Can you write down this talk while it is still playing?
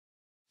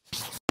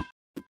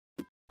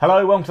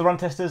Hello, welcome to the Run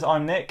Testers.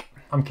 I'm Nick.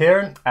 I'm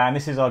Kieran. And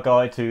this is our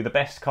guide to the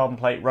best carbon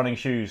plate running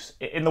shoes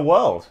in the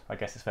world, I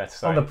guess it's fair to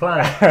say. On the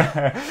planet.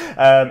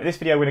 In this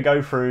video we're going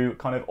to go through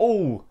kind of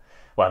all,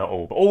 well not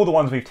all, but all the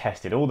ones we've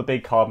tested, all the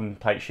big carbon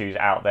plate shoes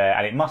out there,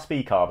 and it must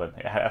be carbon.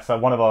 That's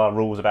one of our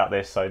rules about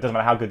this, so it doesn't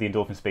matter how good the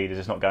endorphin speed is,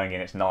 it's not going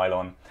in, it's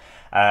nylon.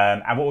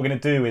 And what we're going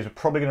to do is we're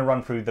probably going to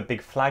run through the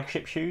big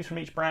flagship shoes from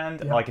each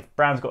brand. Yep. Like if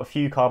brand's got a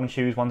few carbon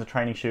shoes, one's a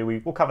training shoe,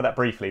 we'll cover that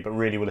briefly, but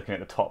really we're looking at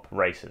the top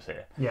racers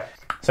here. Yeah.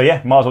 So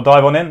yeah, might as well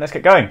dive on in. Let's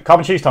get going.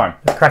 Carbon shoes time.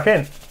 Let's crack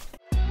in.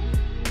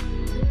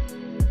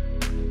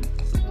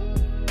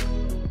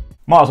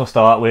 Might as well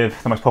start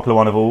with the most popular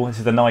one of all. This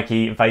is the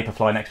Nike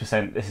Vaporfly Next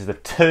Percent. This is the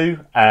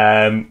 2.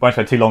 Won't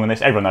spend too long on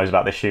this. Everyone knows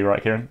about this shoe,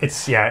 right, Kieran?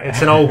 It's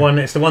an old one.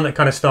 It's the one that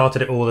kind of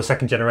started it all, the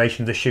second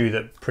generation of the shoe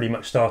that pretty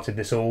much started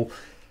this all.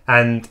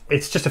 And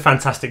it's just a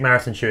fantastic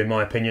marathon shoe in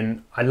my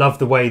opinion. I love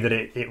the way that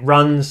it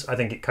runs. I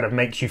think it kind of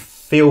makes you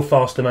feel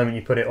fast the moment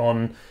you put it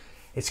on.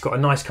 It's got a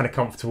nice kind of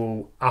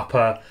comfortable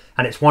upper,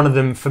 and it's one of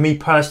them, for me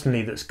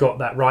personally, that's got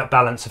that right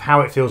balance of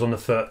how it feels on the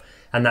foot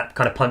and that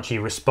kind of punchy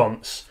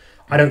response.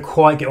 I don't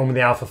quite get on with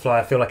the Alphafly.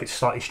 I feel like it's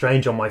slightly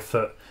strange on my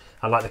foot.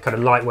 I like the kind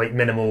of lightweight,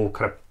 minimal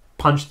kind of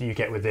punch that you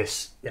get with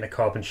this in a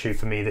carbon shoe.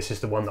 For me, this is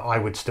the one that I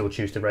would still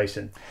choose to race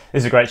in.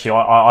 This is a great shoe.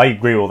 I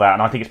agree with all that,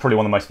 and I think it's probably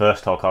one of the most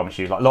versatile carbon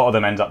shoes. Like a lot of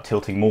them end up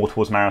tilting more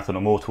towards marathon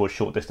or more towards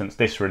short distance.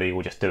 This really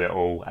will just do it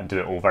all and do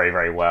it all very,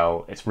 very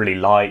well. It's really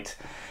light.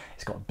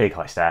 It's got a big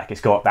high stack.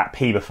 It's got that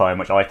PIBA foam,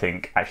 which I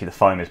think actually the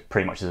foam is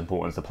pretty much as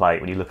important as the plate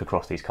when you look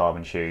across these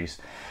carbon shoes.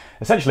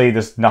 Essentially,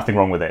 there's nothing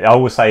wrong with it. I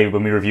always say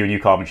when we review a new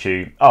carbon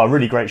shoe, oh,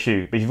 really great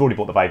shoe, but if you've already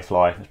bought the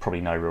Vaporfly, there's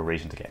probably no real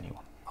reason to get a new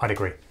one. I'd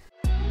agree.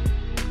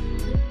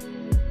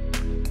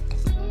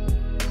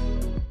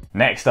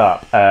 Next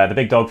up, the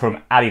big dog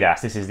from Adidas.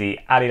 This is the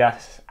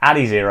Adidas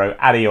Adizero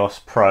Adios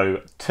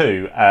Pro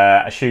 2,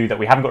 a shoe that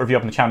we haven't got a review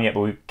up on the channel yet,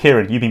 but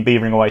Kieran, you've been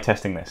beavering away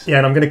testing this. Yeah,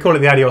 and I'm going to call it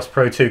the Adios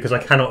Pro 2 because I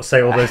cannot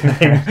say all those names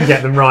and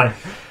get them right.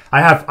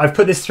 I've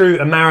put this through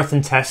a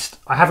marathon test.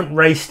 I haven't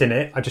raced in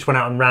it. I just went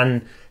out and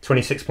ran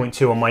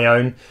 26.2 on my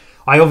own.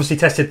 I obviously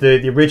tested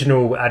the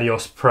original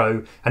Adios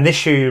Pro, and this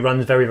shoe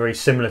runs very, very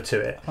similar to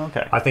it.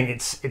 Okay. I think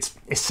it's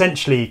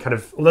essentially kind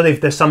of, although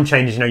there's some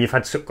changes, you know, you've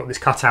got this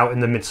cutout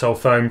in the midsole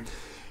foam,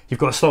 you've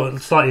got a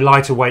slightly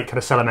lighter weight kind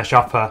of Cellar Mesh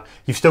upper,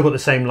 you've still got the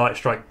same Light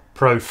Strike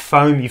Pro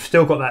foam, you've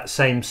still got that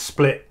same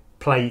split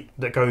plate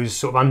that goes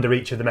sort of under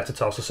each of the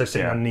metatarsals, so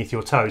sitting underneath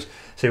your toes.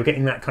 So you're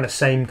getting that kind of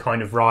same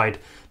kind of ride.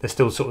 There's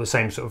still sort of the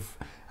same sort of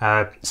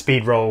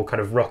speed roll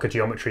kind of rocker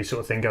geometry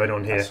sort of thing going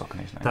on here.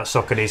 That's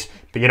Socrates.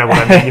 But you know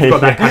what I mean. You've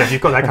got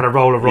that kind of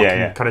roller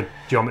rocking kind of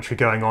geometry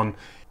going on.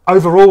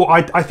 Overall,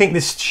 I think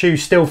this shoe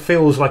still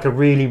feels like a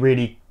really,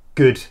 really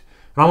good.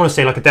 I want to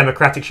say like a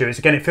democratic shoe.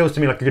 It feels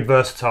to me like a good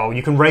versatile.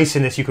 You can race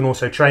in this. You can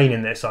also train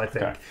in this. I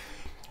think. Okay.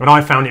 And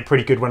I found it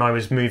pretty good when I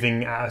was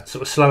moving at a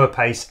sort of slower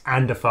pace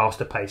and a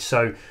faster pace.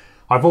 So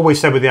I've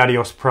always said with the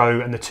Adios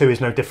Pro, and the 2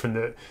 is no different,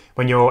 that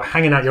when you're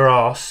hanging out your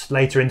arse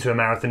later into a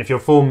marathon, if your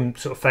form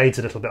sort of fades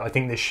a little bit, I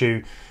think this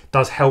shoe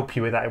does help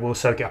you with that. It will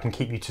soak it up and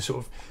keep you to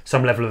sort of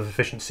some level of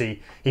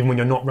efficiency, even when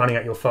you're not running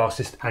at your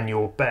fastest and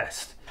your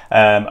best.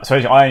 So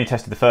I only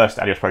tested the first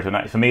Adios Pro,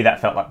 and for me that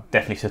felt like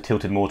definitely sort of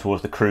tilted more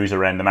towards the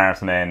cruiser end, the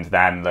marathon end,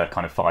 than the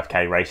kind of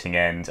 5K racing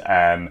end.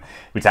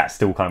 Was that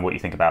still kind of what you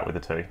think about with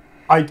the 2?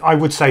 I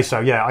would say so,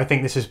 yeah. I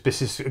think this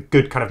is a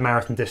good kind of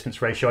marathon distance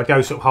ratio. I'd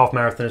go sort of half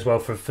marathon as well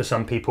for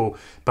some people,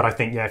 but I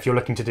think, yeah, if you're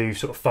looking to do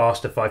sort of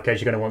faster 5Ks,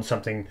 you're going to want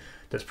something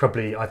that's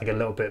probably, I think, a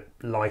little bit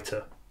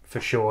lighter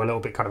for sure, a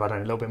little bit kind of, I don't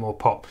know, a little bit more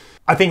pop.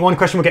 I think one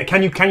question we'll get,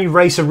 can you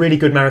race a really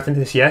good marathon in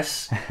this?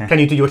 Yes. Can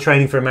you do your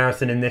training for a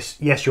marathon in this?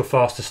 Yes, your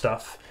faster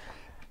stuff.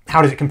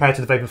 How does it compare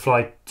to the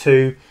Vaporfly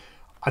 2?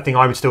 I think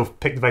I would still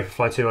pick the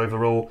Vaporfly 2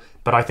 overall,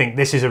 but I think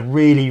this is a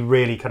really,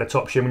 really kind of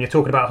top shoe. When you're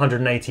talking about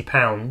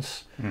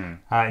 £180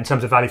 in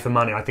terms of value for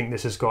money, I think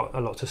this has got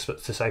a lot to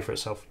say for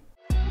itself.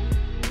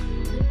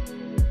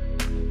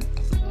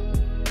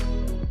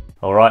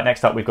 All right,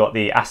 next up we've got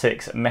the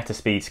Asics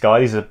Metaspeed Sky.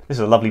 This is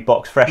a lovely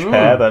box, fresh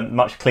pair, but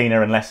much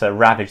cleaner and less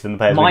ravaged than the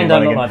pairs we've been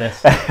running. Mine don't look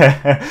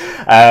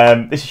like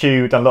this. This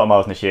shoe done a lot of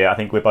miles this year. I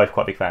think we're both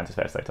quite big fans, it's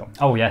fair to say, Tom.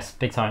 Oh yes,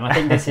 big time. I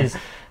think this is,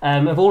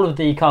 of all of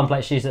the carbon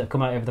plate shoes that have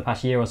come out over the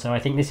past year or so, I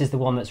think this is the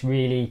one that's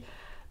really,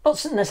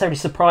 not necessarily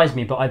surprised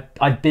me, but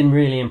I've been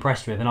really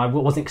impressed with, and I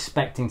wasn't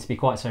expecting to be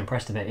quite so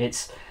impressed with it.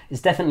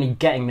 It's definitely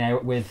getting there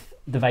with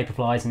the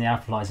Vaporflies and the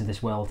Alphaflies of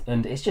this world,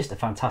 and it's just a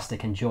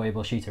fantastic,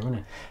 enjoyable shoe to run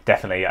in.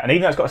 Definitely, and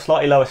even though it's got a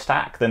slightly lower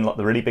stack than like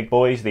the really big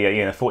boys, the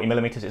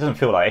 40mm, it doesn't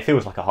feel like, it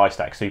feels like a high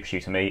stack super shoe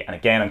to me. And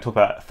again, I'm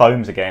talking about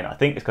foams again. I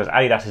think it's because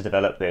Adidas has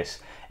developed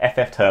this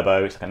FF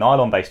Turbo. It's like a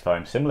nylon based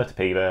foam, similar to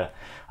PIBA.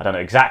 I don't know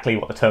exactly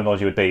what the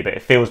terminology would be, but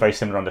it feels very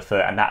similar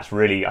underfoot, and that's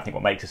really, I think,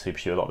 what makes a super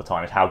shoe a lot of the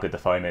time is how good the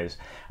foam is.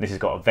 And this has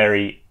got a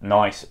very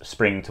nice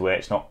spring to it.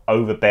 It's not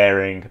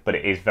overbearing, but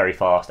it is very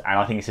fast, and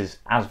I think this is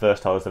as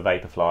versatile as the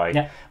Vaporfly.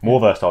 Yeah. More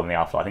versatile than the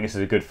Alphafly. I think this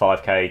is a good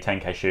 5k,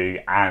 10k shoe,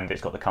 and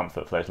it's got the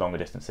comfort for those longer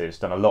distances.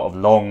 Done a lot of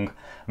long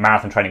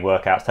marathon training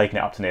workouts, taking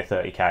it up to near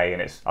 30k,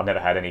 and I've never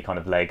had any kind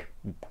of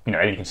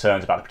any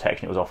concerns about the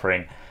protection it was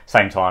offering.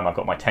 Same time, I've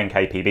got my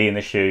 10k PB in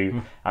this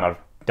shoe, and I've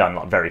done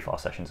like very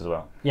fast sessions as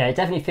well. Yeah, it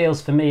definitely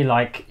feels for me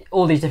like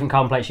all these different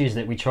carbon plate shoes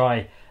that we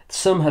try,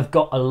 some have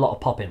got a lot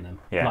of pop in them,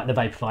 like the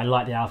Vaporfly,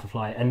 like the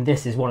Alphafly, and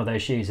this is one of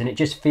those shoes, and it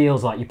just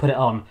feels like you put it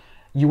on,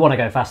 you want to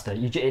go faster.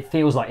 It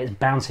feels like it's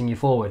bouncing you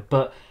forward,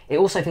 but it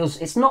also feels,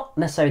 it's not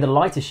necessarily the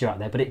lightest shoe out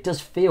there, but it does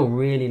feel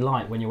really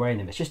light when you're wearing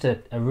them. It's just a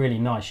really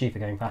nice shoe for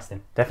going fast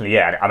in. Definitely,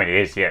 yeah. I mean, it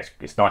is, yeah.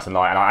 It's nice and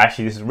light. And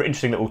this is an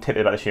interesting little tip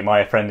about the shoe.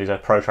 My friend is a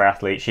pro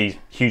triathlete. She's a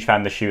huge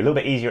fan of the shoe. A little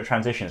bit easier at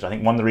transitions. I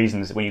think one of the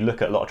reasons when you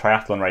look at a lot of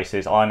triathlon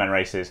races, Ironman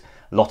races,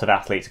 a lot of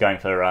athletes going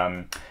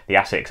for the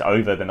Asics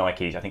over the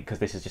Nikes. I think because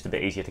this is just a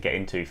bit easier to get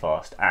into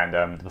fast,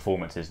 and the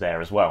performance is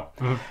there as well.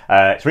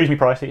 It's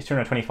reasonably pricey. It's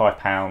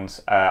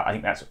 £225. I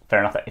think that's fair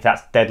enough. If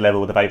that's dead level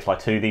with the Vaporfly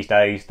 2 these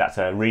days, that's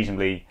a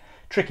reasonably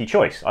tricky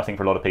choice, I think,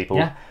 for a lot of people.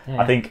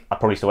 I think I'd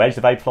probably still edge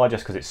the Vaporfly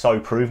just because it's so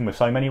proven with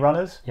so many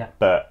runners.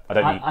 But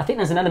I think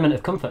there's an element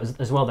of comfort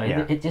as well, though.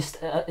 It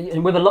just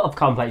with a lot of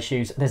carbon plate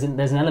shoes, there's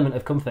an element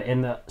of comfort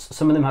in that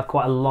some of them have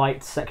quite a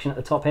light section at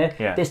the top here.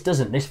 This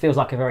doesn't. This feels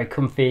like a very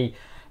comfy,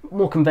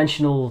 more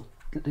conventionally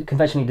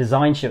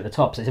designed shoe at the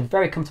top, so it's a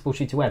very comfortable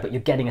shoe to wear, but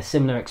you're getting a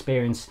similar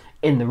experience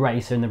in the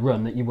race or in the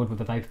run that you would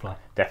with a Vaporfly.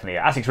 Definitely,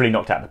 yeah. Asics really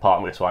knocked out the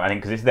park with this one, I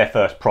think, because it's their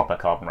first proper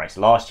carbon race.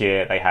 Last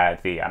year they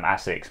had the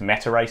Asics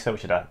Meta Racer,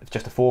 which is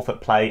just a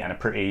 4-foot plate and a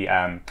pretty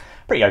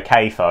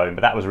okay foam,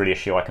 but that was really a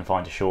shoe I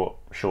confined to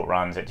short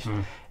runs. It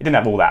didn't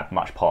have all that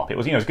much pop. It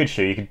was, it was a good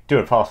shoe. You could do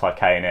a fast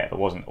 5k in it, but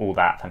it wasn't all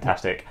that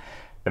fantastic.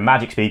 The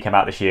Magic Speed came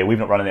out this year. We've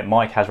not run in it.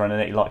 Mike has run in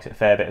it. He likes it a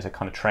fair bit as a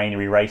kind of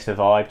trainery racer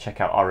vibe.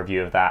 Check out our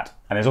review of that.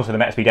 And there's also the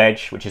Metaspeed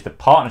Edge, which is the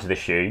partner to this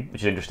shoe,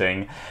 which is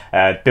interesting.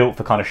 Built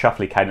for kind of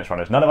shuffly cadence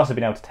runners. None of us have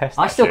been able to test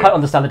that. I still can't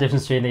understand the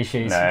difference between these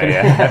shoes.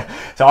 No,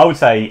 So I would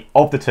say,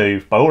 of the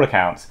two, by all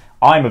accounts,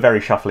 I'm a very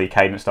shuffly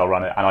cadence style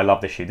runner, and I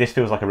love this shoe. This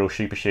feels like a real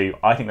super shoe.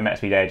 I think the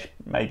Metaspeed Edge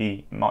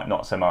might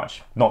not so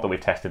much. Not that we've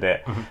tested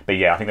it, but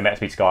yeah, I think the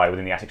Metaspeed Sky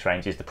within the Asics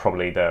range is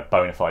probably the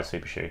bona fide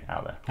super shoe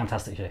out there.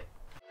 Fantastic shoe.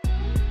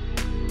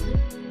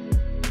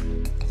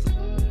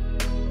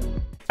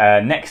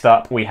 Next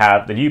up, we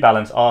have the New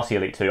Balance RC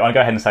Elite 2. I'm going to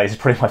go ahead and say this is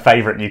probably my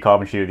favourite new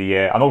carbon shoe of the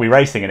year. I'm not going to be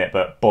racing in it,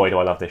 but boy, do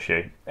I love this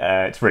shoe.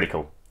 It's really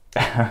cool.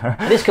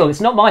 It is cool.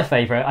 It's not my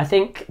favourite. I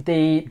think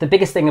the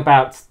biggest thing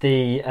about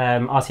the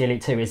RC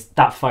Elite 2 is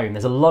that foam.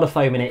 There's a lot of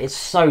foam in it. It's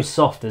so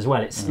soft as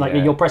well. It's like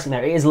you're pressing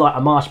there. It is like a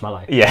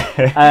marshmallow.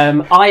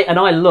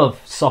 I love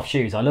soft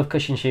shoes. I love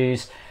cushion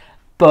shoes.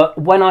 But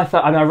when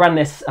I ran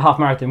this half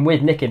marathon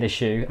with Nick in this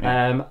shoe.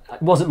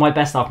 It wasn't my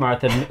best half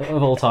marathon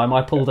of all time.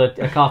 I pulled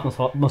a calf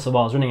muscle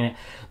while I was running in it.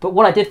 But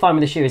what I did find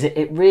with the shoe is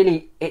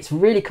it's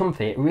really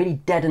comfy. It really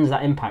deadens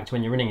that impact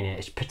when you're running in it.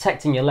 It's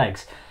protecting your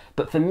legs.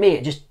 But for me,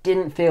 it just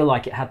didn't feel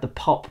like it had the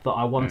pop that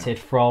I wanted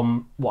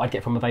from what I'd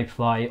get from a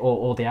Vaporfly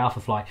or the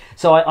Alphafly.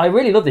 So I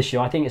really love this shoe.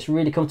 I think it's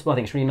really comfortable. I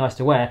think it's really nice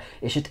to wear.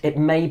 It's just, it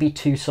may be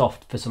too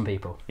soft for some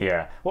people.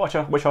 Yeah. Which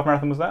half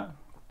marathon was that?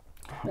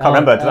 I can't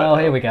remember.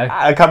 Here we go.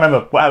 I can't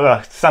remember.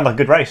 Well, sounds like a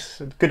good race.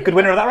 Good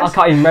winner of that race. I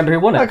can't even remember who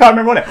won it. I can't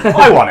remember who won it.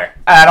 I won it,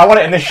 and I won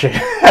it in this shoe.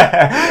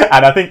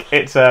 And I think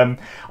it's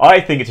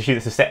a shoe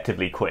that's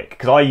deceptively quick,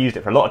 because I used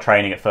it for a lot of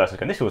training at first.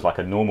 And this was like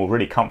a normal,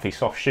 really comfy,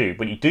 soft shoe.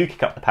 When you do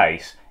kick up the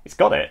pace, it's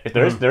got it.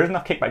 There is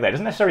enough kickback there. It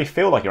doesn't necessarily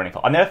feel like you're running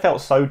fast. I never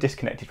felt so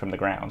disconnected from the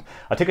ground.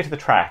 I took it to the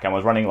track and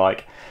was running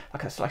like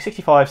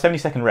 65,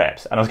 70-second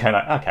reps, and I was going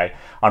like, okay,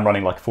 I'm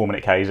running like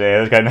 4-minute Ks here.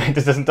 I was going, it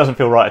just doesn't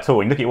feel right at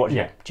all. And you look at your watch,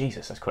 you go,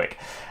 Jesus, that's quick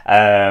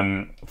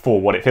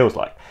for what it feels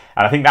like.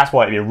 And I think that's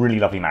why it'd be a really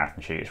lovely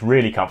marathon shoe. It's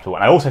really comfortable,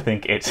 and I also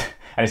think it's,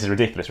 and this is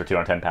ridiculous for a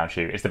 £210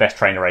 shoe, it's the best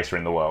trainer racer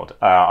in the world.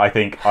 I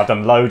think I've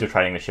done loads of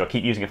training this year. I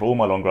keep using it for all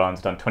my long runs.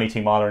 I've done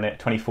 22 miler in it,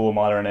 24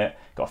 miler in it,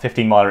 got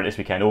 15 miler in it this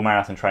weekend, all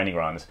marathon training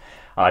runs.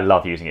 I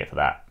love using it for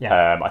that.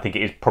 I think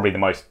it is probably the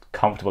most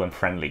comfortable and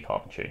friendly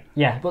carbon shoe.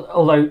 Yeah, but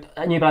although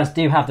New Balance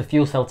do have the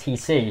FuelCell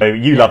TC. So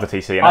you love the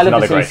TC, and that's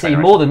another great I love the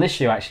TC more than this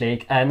shoe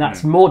actually, and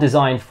that's more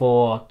designed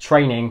for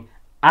training,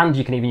 and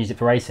you can even use it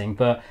for racing,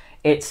 but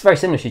it's very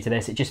similar shoe to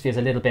this. It just feels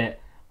a little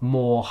bit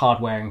more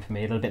hard wearing for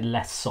me, a little bit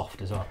less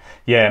soft as well.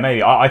 Yeah,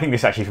 maybe. I think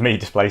this actually for me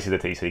displaces the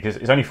TC, because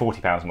it's only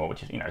 £40 more,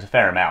 which is, it's a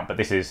fair amount, but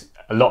this is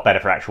a lot better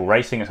for actual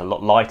racing. It's a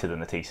lot lighter than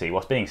the TC,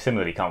 whilst being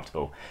similarly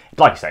comfortable.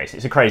 Like I say,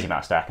 it's a crazy amount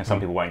of stack, and some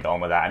people won't get on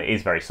with that, and it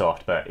is very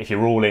soft. But if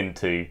you're all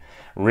into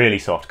really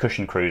soft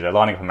cushion cruiser,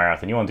 lining up a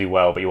marathon, you want to do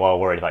well, but you are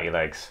worried about your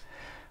legs,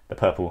 the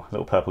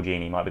little purple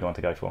genie might be the one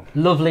to go for.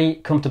 Lovely,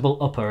 comfortable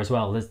upper as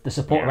well. The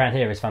support around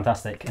here is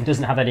fantastic and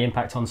doesn't have any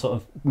impact on sort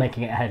of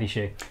making it a heavy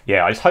shoe.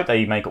 Yeah, I just hope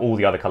they make all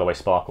the other colourways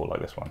sparkle like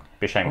this one.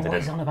 Be a shame if they didn't.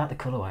 What is on about the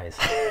colourways?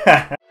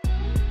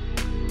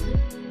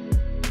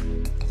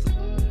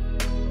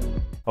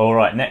 All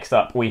right, next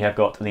up we have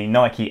got the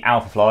Nike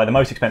Vaporfly, the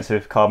most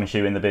expensive carbon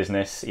shoe in the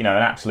business. You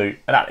know,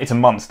 it's a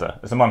monster.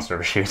 It's a monster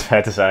of a shoe, it's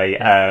fair to say.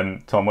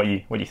 Tom, what do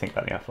you think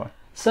about the Vaporfly?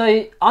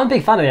 So I'm a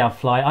big fan of the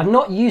Vaporfly. I've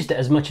not used it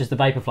as much as the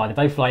Vaporfly.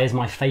 The Vaporfly is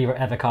my favourite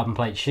ever carbon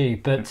plate shoe,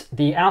 but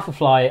the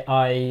Vaporfly,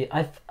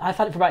 I've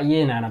had it for about a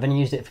year now, and I've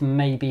only used it for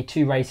maybe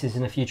 2 races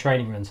and a few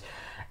training runs.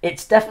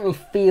 It definitely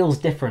feels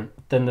different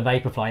than the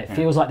Vaporfly. It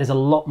feels like there's a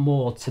lot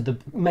more to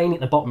mainly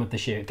at the bottom of the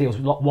shoe. It feels a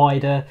lot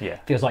wider. Yeah.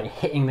 It feels like you're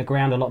hitting the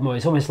ground a lot more.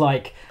 It's almost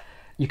like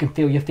you can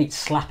feel your feet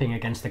slapping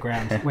against the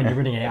ground when you're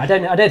running it. I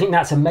don't think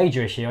that's a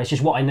major issue. It's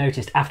just what I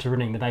noticed after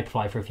running the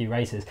Vaporfly for a few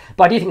races.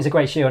 But I do think it's a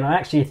great shoe, and I'm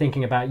actually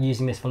thinking about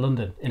using this for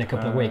London in a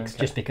couple of weeks,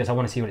 just because I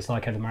want to see what it's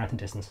like over the marathon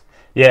distance.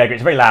 Yeah,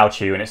 it's a very loud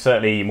shoe, and it's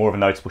certainly more of a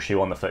noticeable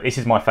shoe on the foot. This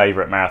is my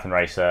favourite marathon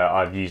racer.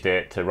 I've used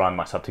it to run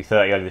my sub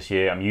 230 over this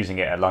year. I'm using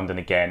it at London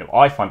again.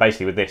 I find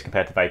basically with this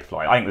compared to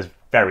Vaporfly, I think there's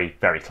very,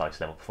 very close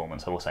level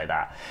performance, I will say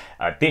that.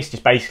 This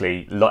just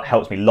basically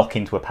helps me lock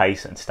into a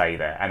pace and stay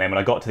there. And then when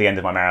I got to the end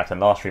of my marathon,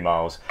 last 3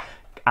 miles,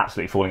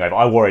 absolutely falling over.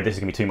 I worried this is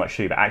going to be too much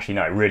shoe, but actually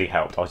no, it really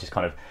helped. I was just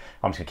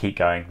I'm just going to keep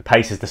going. The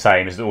pace is the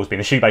same as it's always been.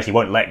 The shoe basically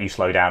won't let you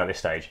slow down at this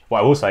stage. What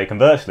I will say,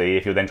 conversely,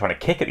 if you're then trying to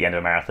kick at the end of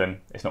a marathon,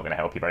 it's not going to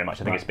help you very much.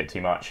 I think it's a bit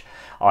too much.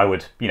 I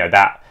would,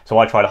 so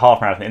I tried a half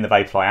marathon in the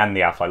Vaporfly and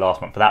the Vaporfly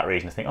last month for that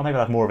reason, to think, maybe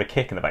I'll have more of a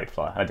kick in the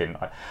Vaporfly. I didn't.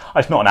 I'm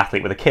just not an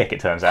athlete with a kick, it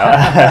turns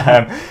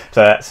out.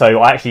 So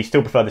I actually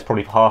still prefer this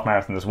probably for half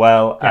marathon as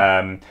well.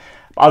 Yeah.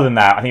 Other than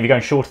that, I think if you're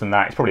going shorter than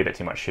that, it's probably a bit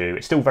too much shoe.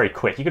 It's still very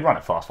quick. You could run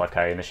a fast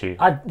 5k in the shoe.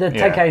 The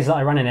 10Ks that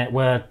I ran in it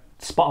were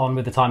spot on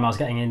with the time I was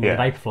getting in the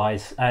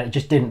Vaporflies. It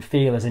just didn't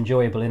feel as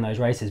enjoyable in those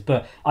races,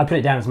 but I put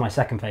it down as my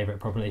second favourite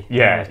probably.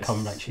 Yeah,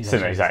 common plate shoes.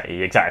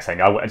 Exactly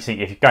same. I just think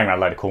if you're going around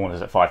a load of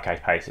corners at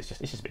 5k pace, it's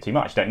just a bit too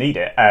much. You don't need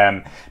it.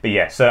 But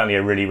yeah, certainly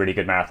a really, really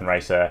good marathon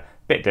racer.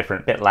 Bit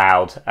different, bit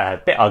loud,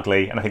 bit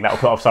ugly, and I think that will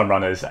put off some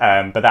runners,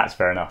 but that's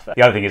fair enough.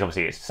 The other thing is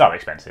obviously it's so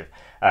expensive.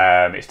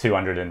 It's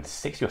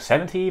 260 or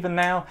 70 even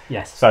now.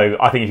 Yes. So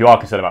I think if you are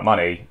concerned about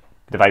money,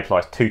 the Vaporfly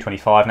is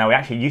 225 now. It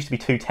actually used to be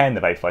 210,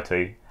 the Vaporfly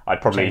 2.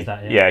 I'd probably change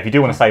that, if you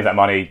do want to save that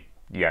money,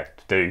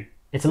 do.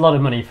 It's a lot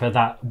of money for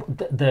that,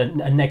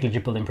 a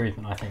negligible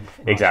improvement, I think.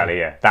 Exactly,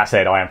 yeah. That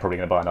said, I am probably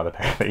going to buy another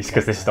pair of these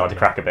because this is starting to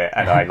crack a bit,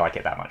 and I like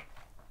it that much.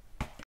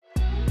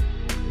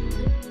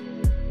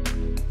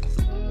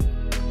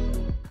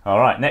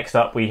 Alright, next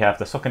up we have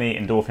the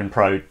Saucony Endorphin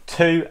Pro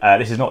 2.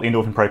 This is not the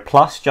Endorphin Pro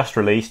Plus, just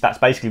released. That's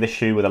basically the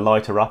shoe with a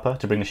lighter upper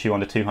to bring the shoe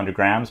under 200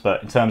 grams,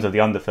 but in terms of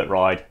the underfoot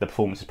ride, the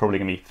performance is probably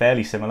going to be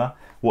fairly similar.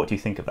 What do you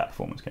think of that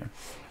performance, Kieran?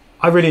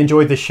 I really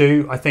enjoyed this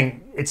shoe. I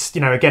think it's,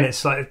 again,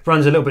 it's like, it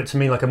runs a little bit to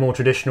me like a more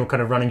traditional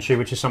kind of running shoe,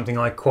 which is something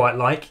I quite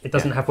like. It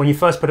doesn't have, when you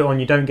first put it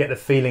on, you don't get the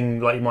feeling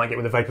like you might get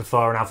with a Vaporfly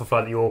or an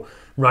Vaporfly that you're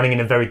running in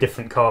a very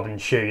different carbon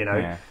shoe,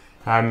 Yeah.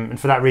 And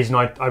for that reason,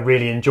 I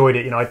really enjoyed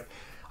it.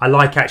 I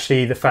like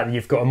actually the fact that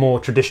you've got a more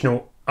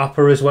traditional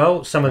upper as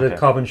well. Some of the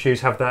carbon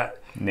shoes have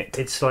that. Knit.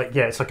 It's like,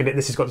 it's like a knit.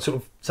 This has got sort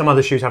of, some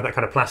other shoes have that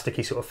kind of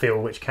plasticky sort of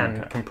feel, which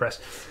can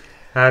compress.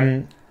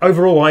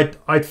 Overall,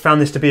 I found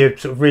this to be a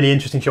sort of really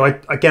interesting shoe.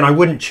 I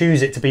wouldn't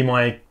choose it to be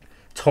my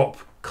top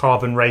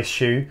carbon race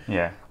shoe.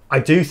 Yeah. I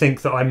do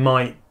think that I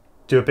might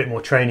do a bit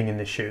more training in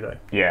this shoe though.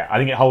 Yeah, I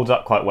think it holds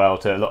up quite well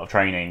to a lot of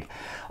training.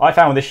 I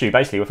found with this shoe,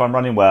 basically, if I'm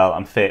running well,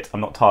 I'm fit,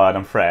 I'm not tired,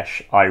 I'm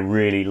fresh, I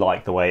really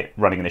like the way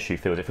running in this shoe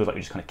feels. It feels like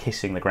you're just kind of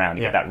kissing the ground.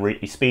 You get that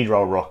really speed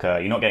roll rocker.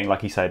 You're not getting,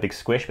 like you say, a big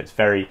squish, but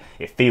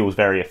it feels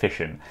very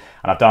efficient.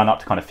 And I've done up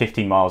to kind of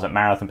 15 miles at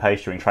marathon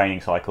pace during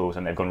training cycles,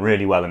 and they've gone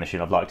really well in the shoe,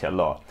 and I've liked it a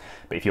lot.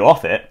 But if you're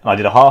off it, and I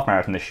did a half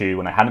marathon in the shoe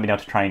when I hadn't been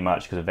able to train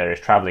much because of various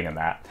travelling and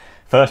that,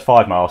 first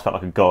 5 miles felt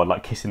like a god,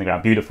 like kissing the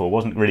ground, beautiful.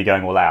 Wasn't really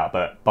going all out,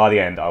 but by the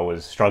end I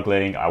was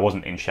struggling, I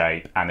wasn't in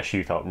shape, and the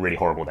shoe felt really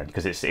horrible then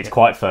because it's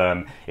quite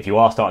firm. If you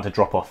are starting to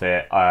drop off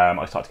it,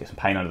 I start to get some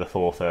pain under the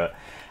forefoot,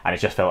 and it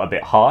just felt a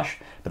bit harsh.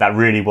 But that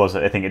really was,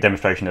 I think, a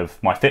demonstration of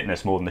my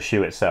fitness more than the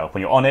shoe itself. When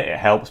you're on it, it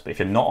helps, but if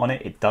you're not on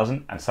it, it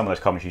doesn't, and some of those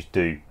carbon shoes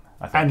do,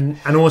 I think.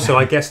 And also,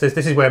 I guess this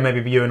is where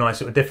maybe you and I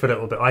sort of differ a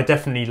little bit. I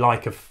definitely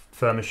like a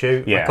firmer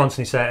shoe. I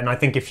constantly say it, and I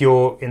think if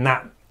you're in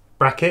that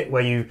bracket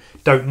where you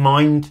don't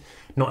mind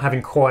not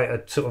having quite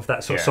a sort of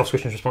that sort of soft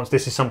squishness response,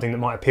 this is something that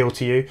might appeal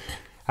to you.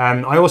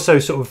 I also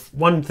sort of,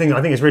 one thing that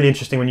I think is really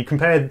interesting when you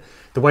compare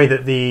the way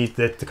that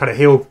the kind of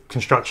heel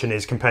construction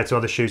is compared to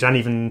other shoes, and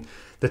even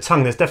the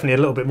tongue, there's definitely a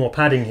little bit more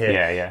padding here.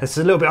 There's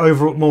a little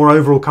bit more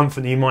overall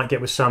comfort than you might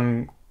get with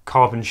some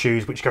carbon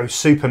shoes, which go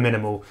super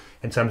minimal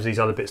in terms of these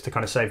other bits to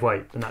kind of save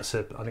weight, and I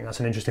think that's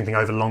an interesting thing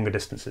over longer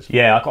distances.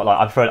 Yeah,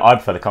 I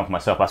prefer the comfort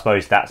myself. I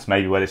suppose that's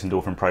maybe where this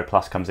Endorphin Pro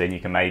Plus comes in.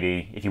 You can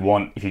maybe, if you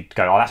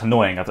go, oh, that's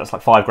annoying, that's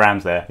like 5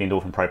 grams there, the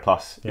Endorphin Pro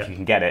Plus, if you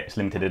can get it, it's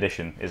limited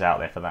edition, is out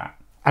there for that.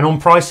 And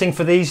on pricing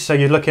for these, so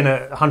you're looking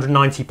at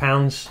 £190,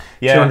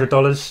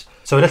 $200,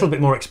 so a little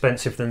bit more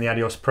expensive than the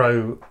Adios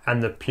Pro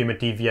and the Puma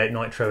DV8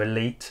 Nitro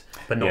Elite,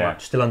 but not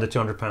much, still under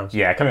 £200.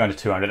 Yeah, coming under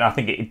 200. And I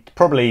think it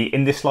probably,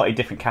 in this slightly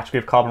different category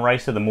of carbon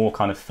racer, the more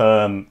kind of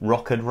firm,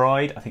 rockered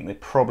ride, I think they're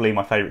probably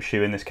my favourite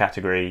shoe in this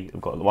category.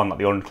 We've got the one like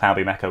the Orange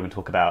Cloudbeam Echo we can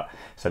talk about,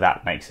 so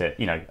that makes it,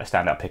 a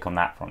standout pick on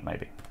that front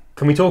maybe.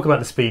 Can we talk about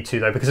the Speed 2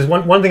 though? Because there's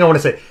one thing I want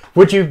to say.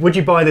 Would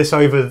you buy this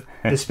over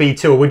the Speed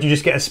 2, or would you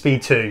just get a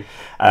Speed 2?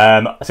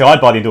 So I'd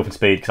buy the Endorphin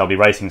Speed because I'll be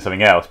racing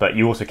something else, but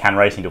you also can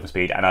race the Endorphin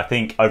Speed, and I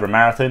think over a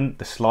marathon,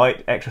 the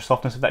slight extra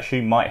softness of that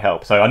shoe might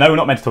help. So I know we're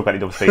not meant to talk about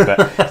the Endorphin Speed, but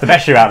it's the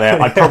best shoe out there.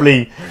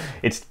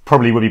 It's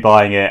probably would be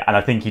buying it, and I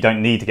think you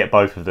don't need to get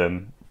both of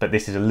them, but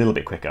this is a little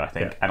bit quicker, I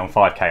think. Yeah. And on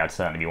 5K, I'd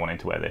certainly be wanting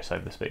to wear this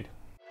over the Speed.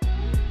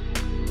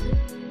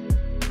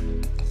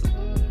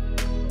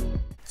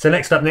 So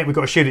next up, Nick, we've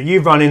got a shoe that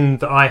you've run in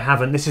that I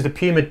haven't. This is the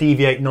Puma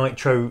Deviate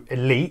Nitro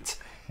Elite.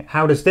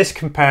 How does this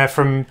compare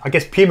from, I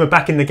guess, Puma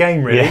back in the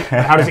game, really?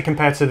 Yeah. How does it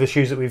compare to the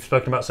shoes that we've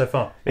spoken about so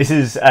far? This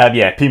is,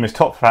 Puma's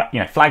top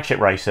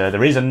flagship racer.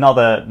 There is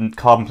another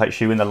carbon plate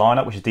shoe in the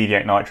lineup, which is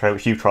Deviate Nitro,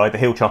 which you've tried, the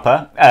Heel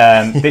Chopper.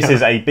 This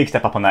is a big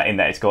step up on that in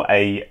that it's got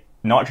a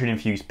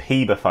nitrogen-infused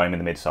PEBA foam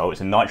in the midsole.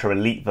 It's a Nitro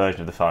Elite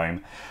version of the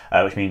foam,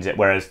 which means that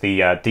whereas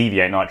the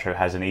Deviate Nitro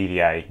has an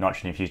EVA,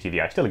 nitrogen-infused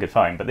EVA, still a good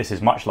foam, but this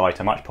is much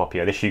lighter, much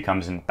poppier. This shoe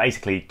comes in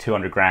basically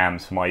 200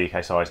 grams for my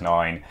UK size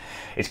 9.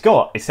 It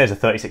says a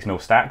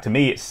 36mm stack. To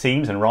me, it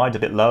seems and rides a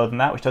bit lower than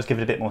that, which does give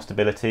it a bit more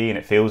stability, and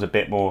it feels a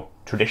bit more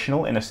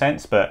traditional in a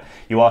sense, but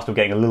you are still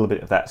getting a little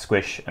bit of that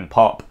squish and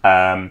pop.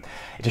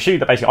 It's a shoe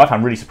that basically I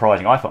found really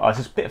surprising. I thought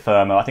it's a bit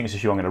firmer. I think it's a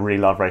shoe I'm going to really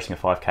love racing a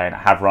 5K, and I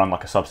have run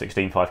like a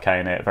sub-16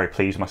 5K in it. Very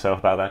pleased with myself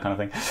about that kind of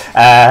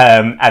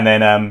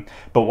thing.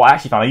 But what I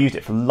actually found, I used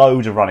it for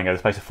loads of running over the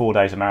space of 4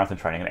 days of marathon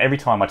training, and every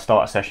time I'd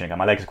start a session again,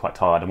 my legs are quite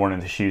tired, and wondering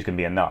if the shoe's going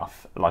to be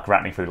enough, like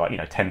rattling through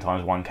 10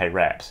 times 1K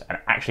reps, and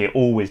actually it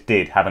always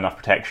did have enough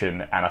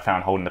protection, and I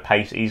found holding the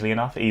pace easily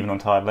enough, even on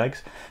tired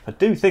legs. I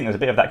do think there's a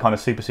bit of that kind of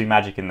super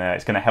magic in there.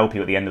 It's going to help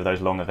you at the end of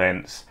those long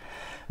events.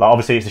 Like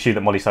obviously it's a shoe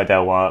that Molly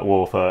Seidel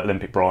wore for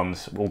Olympic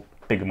bronze. Well,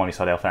 big Molly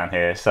Seidel fan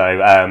here, so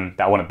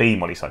I want to be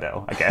Molly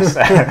Seidel, I guess.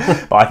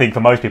 But I think for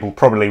most people,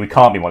 probably we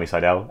can't be Molly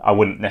Seidel. I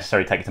wouldn't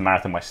necessarily take it to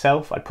marathon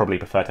myself. I'd probably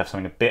prefer to have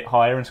something a bit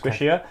higher and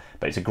squishier,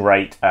 but it's a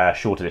great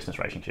shorter distance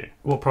racing shoe.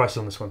 What price is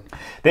on this one?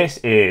 This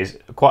is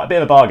quite a bit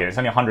of a bargain. It's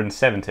only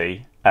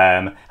 170.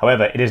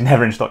 However, it is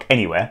never in stock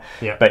anywhere.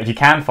 Yeah. But if you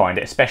can find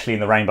it, especially in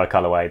the rainbow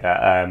colourway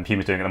that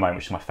Puma's doing at the moment,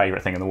 which is my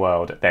favourite thing in the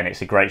world, then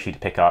it's a great shoe to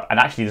pick up. And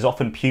actually, there's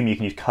often Puma you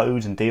can use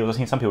codes and deals. I've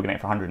seen some people getting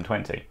it for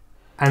 120.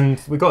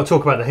 And we've got to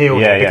talk about the heel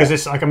here, because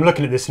it's like I'm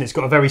looking at this and it's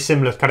got a very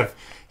similar kind of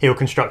heel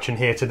construction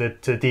here to the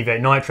Deviate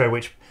Nitro,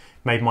 which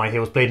made my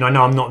heels bleed. And I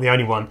know I'm not the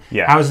only one.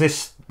 Yeah. How's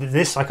this?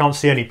 I can't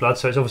see any blood,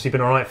 so it's obviously been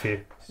all right for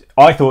you.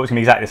 I thought it was going to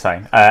be exactly the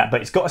same,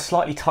 but it's got a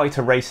slightly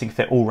tighter racing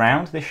fit all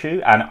round, this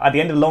shoe, and at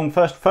the end of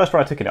the first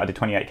ride I took it, I did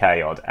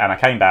 28k odd, and I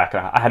came back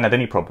and I hadn't had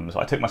any problems.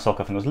 I took my sock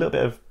off and there was a little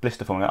bit of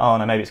blister form, oh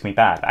no, maybe it's going to be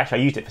bad. But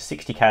actually I used it for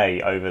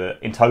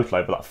 60k in total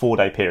over like a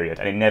 4-day period,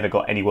 and it never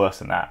got any worse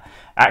than that.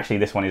 Actually,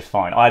 this one is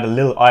fine.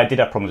 I did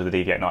have problems with the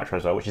Deviate Nitro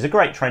as well, which is a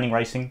great training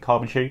racing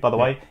carbon shoe, by the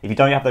way. If you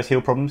don't have those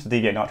heel problems, the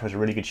Deviate Nitro is a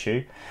really good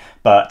shoe.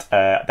 But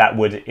that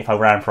would, if I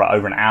ran for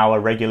over an hour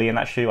regularly in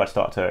that shoe, I'd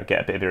start to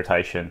get a bit of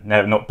irritation.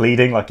 No, not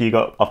bleeding like you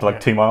got after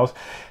like 2 miles.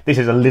 This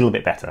is a little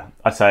bit better.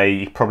 I'd say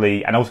you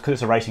probably, and also because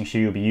it's a racing shoe,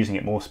 you'll be using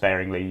it more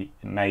sparingly,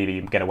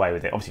 maybe get away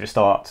with it. Obviously, if it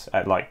starts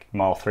at like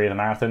mile 3 of the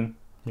marathon,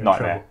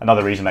 nightmare.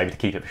 Another reason maybe to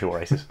keep it for short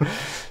races.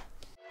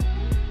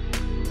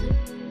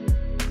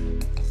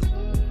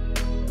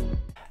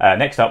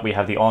 Next up, we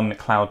have the On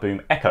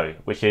Cloudboom Echo,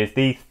 which is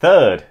the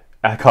third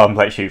carbon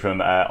plate shoe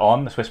from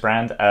On, the Swiss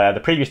brand. The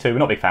previous two we're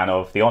not a big fan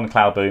of. The On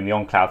Cloudboom, the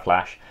On Cloud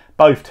Flash,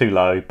 both too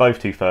low, both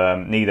too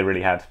firm. Neither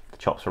really had the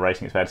chops for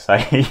racing, it's fair to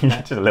say.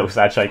 Just a little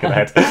sad shake of the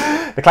head.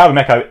 The Cloudboom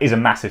Echo is a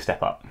massive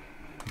step up.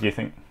 Do you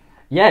think?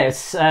 Yeah,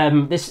 it's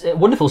this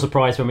wonderful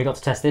surprise when we got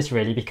to test this,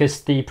 really,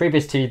 because the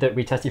previous two that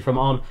we tested from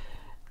On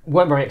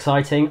weren't very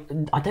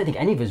exciting. I don't think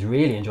any of us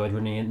really enjoyed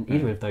running in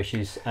either of those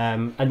shoes.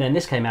 And then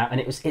this came out,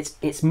 and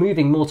it's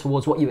moving more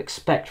towards what you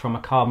expect from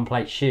a carbon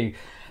plate shoe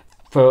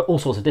for all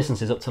sorts of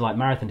distances, up to like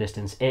marathon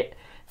distance. It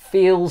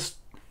feels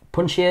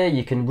punchier.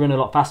 You can run a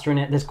lot faster in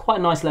it. There's quite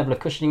a nice level of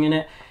cushioning in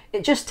it.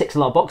 It just ticks a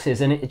lot of boxes,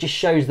 and it just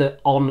shows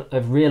that On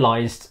have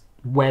realised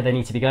where they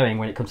need to be going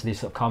when it comes to these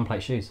sort of carbon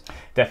plate shoes.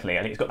 Definitely.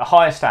 I think it's got the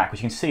higher stack,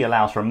 which you can see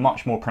allows for a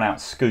much more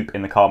pronounced scoop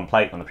in the carbon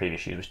plate than the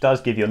previous shoes, which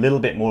does give you a little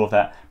bit more of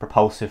that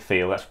propulsive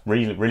feel. That's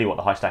really what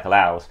the high stack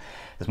allows.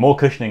 There's more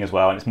cushioning as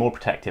well, and it's more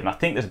protective, and I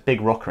think there's a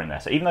big rocker in there.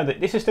 So even though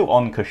this is still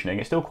On cushioning,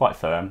 it's still quite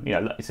firm. You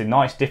know, it's a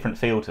nice different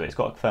feel to it. It's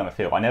got a firmer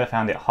feel. I never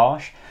found it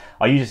harsh.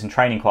 I used this in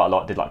training quite a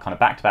lot, did like kind of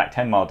back-to-back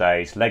 10-mile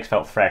days, legs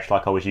felt fresh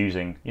like I was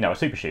using, you know, a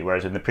super shoe,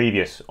 whereas in the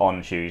previous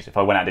On shoes, if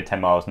I went out and did 10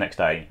 miles the next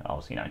day, I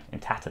was, you know, in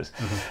tatters.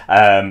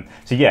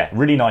 So yeah,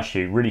 really nice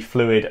shoe, really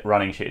fluid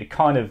running shoe. It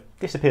kind of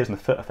disappears on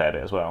the foot a fair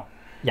bit as well.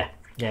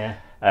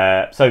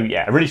 Yeah. So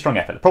yeah, a really strong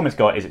effort. The problem it's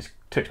got is it's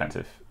too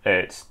expensive.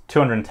 It's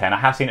 $210. I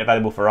have seen it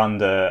available for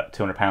under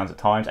 £200 at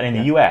times, and in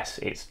the US,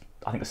 it's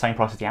I think the same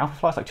price as the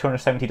Alphafly. It's like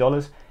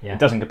 $270. Yeah. It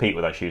doesn't compete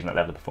with those shoes in that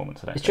level of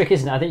performance. It's tricky,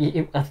 isn't it? I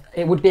think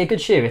it would be a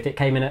good shoe if it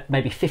came in at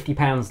maybe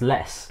 £50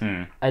 less,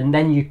 and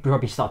then you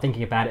probably start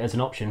thinking about it as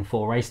an option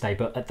for race day.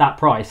 But at that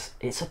price,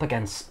 it's up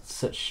against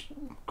such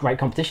great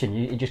competition.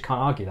 You just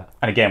can't argue that.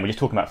 And again, we're just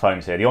talking about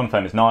foams here. The On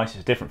foam is nice.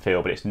 It's a different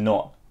feel, but it's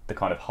not the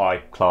kind of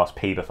high-class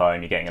PEBA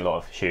foam you're getting a lot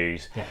of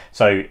shoes. Yeah.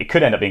 So it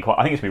could end up being quite,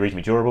 I think it's going to be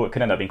reasonably durable. It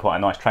could end up being quite a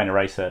nice trainer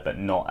racer, but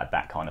not at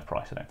that kind of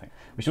price, I don't think.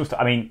 Which also,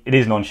 I mean, it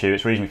is an on-shoe,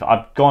 it's reasonably,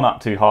 I've gone up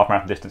to half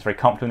marathon distance very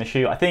comfortable in the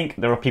shoe. I think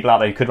there are people out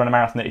there who could run a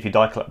marathon that if you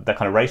die that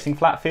kind of racing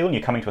flat feel and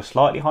you're coming to a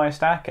slightly higher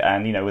stack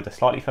and, you know, with a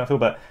slightly firm feel,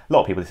 but a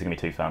lot of people this is going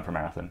to be too firm for a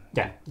marathon.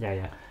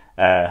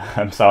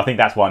 So I think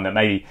that's one that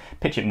maybe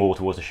pitch it more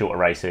towards the shorter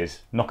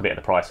races, knock a bit of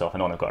the price off,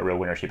 and On have got a real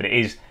winner shoe. But it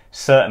is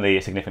certainly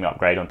a significant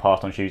upgrade on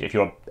past On shoes. If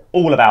you're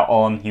all about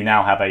On, you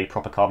now have a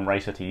proper carbon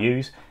racer to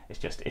use. It's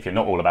just, if you're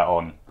not all about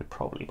On, we'd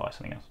probably buy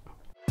something else.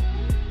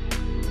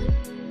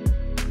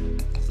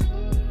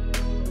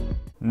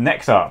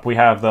 Next up, we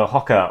have the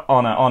Hoka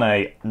on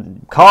a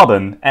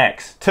Carbon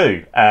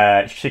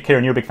X2.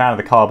 Kieran, you're a big fan of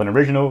the Carbon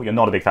Original. You're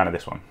not a big fan of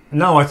this one.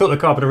 No, I thought the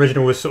Carbon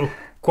Original was sort of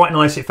quite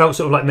nice. It felt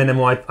sort of like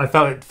minimal. I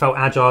felt it felt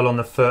agile on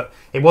the foot.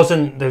 It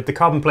wasn't, the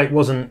carbon plate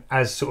wasn't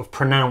as sort of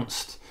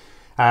pronounced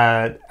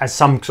as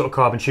some sort of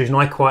carbon shoes, and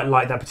I quite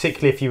like that,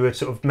 particularly if you were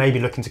sort of maybe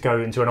looking to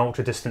go into an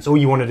ultra distance, or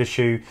you wanted a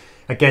shoe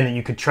again that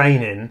you could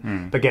train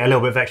in but get a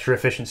little bit of extra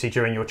efficiency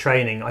during your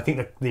training. I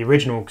think the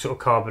original sort of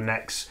Carbon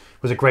X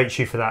was a great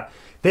shoe for that.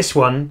 This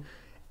one,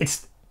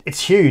 it's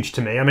huge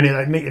to me. I mean,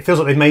 it feels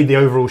like they've made the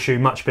overall shoe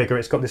much bigger.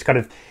 It's got this kind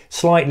of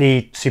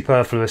slightly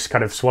superfluous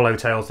kind of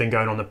swallowtail thing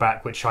going on the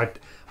back, which I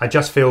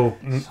just feel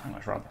so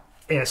much rubber.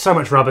 Yeah, so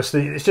much rubber. So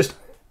it just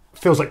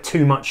feels like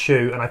too much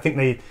shoe, and I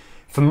think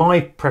for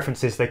my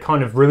preferences, they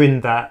kind of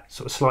ruined that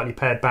sort of slightly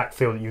pared back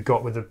feel that you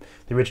got with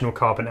the original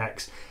Carbon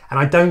X. And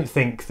I don't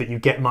think that you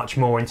get much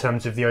more in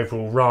terms of the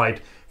overall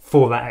ride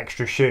for that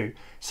extra shoe.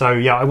 So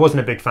yeah, I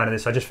wasn't a big fan of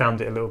this. I just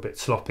found it a little bit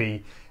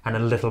sloppy and a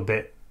little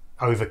bit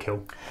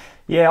overkill.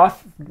 Yeah,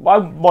 I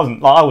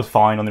wasn't, like, I was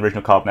fine on the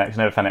original Carbon X.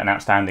 I never found it an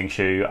outstanding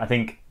shoe. I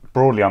think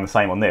broadly I'm the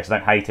same on this. I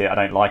don't hate it, I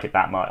don't like it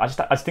that much. I just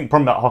think the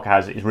problem that Hoka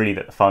has is really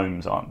that the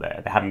foams aren't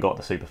there. They haven't got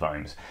the super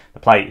foams. The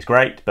plate is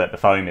great, but the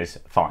foam is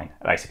fine,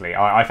 basically.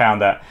 I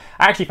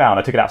actually found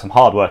I took it out some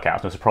hard workouts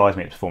and it surprised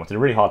me its performance. Did a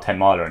really hard 10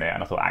 miler in it,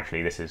 and I thought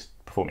actually this is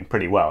performing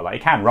pretty well. Like,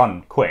 it can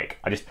run quick.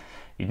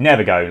 You'd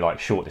never go like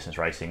short distance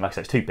racing. Like I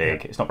said, it's too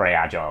big. It's not very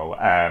agile.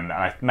 And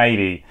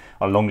maybe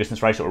a long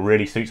distance race will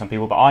really suit some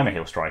people. But I'm a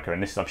heel striker,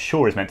 and this I'm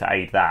sure is meant to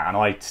aid that. And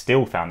I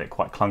still found it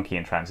quite clunky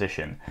in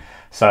transition.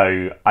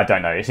 So I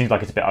don't know. It seems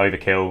like it's a bit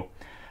overkill.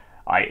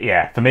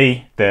 For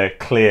me, the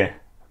clear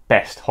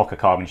best Hoka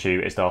carbon shoe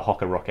is the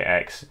Hoka Rocket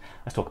X.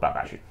 Let's talk about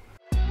that shoe.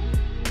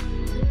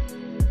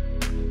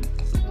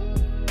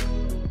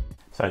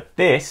 So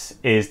this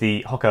is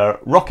the Hoka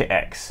Rocket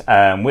X,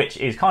 which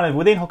is kind of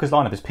within Hoka's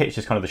lineup is pitched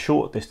as kind of the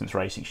short distance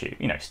racing shoe.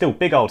 You know, still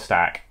big old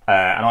stack,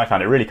 and I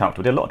found it really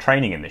comfortable. Did a lot of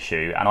training in this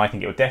shoe, and I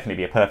think it would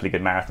definitely be a perfectly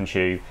good marathon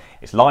shoe.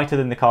 It's lighter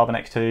than the Carbon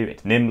X2,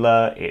 it's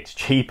nimbler, it's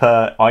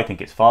cheaper, I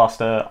think it's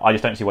faster. I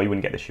just don't see why you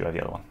wouldn't get this shoe over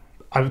the other one.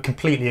 I would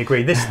completely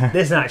agree.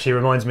 This actually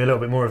reminds me a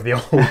little bit more of the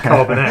old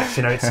Carbon X.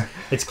 You know,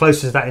 it's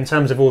closer to that in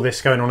terms of all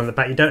this going on in the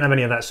back. You don't have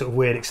any of that sort of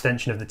weird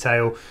extension of the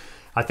tail.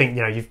 I think,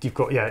 you know, you've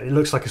got, it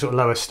looks like a sort of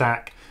lower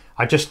stack.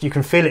 You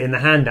can feel it in the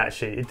hand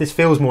actually. This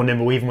feels more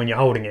nimble even when you're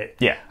holding it.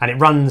 Yeah. And it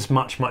runs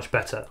much, much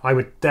better. I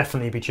would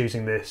definitely be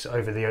choosing this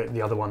over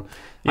the other one.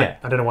 Yeah.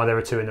 I don't know why there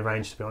are two in the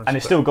range, to be honest. And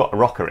it's still got a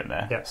rocker in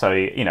there. Yeah. So,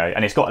 you know,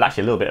 and it's got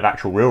actually a little bit of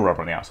actual real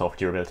rubber on the outsole for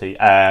durability.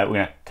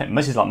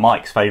 This is like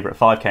Mike's favourite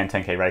 5k and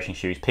 10k racing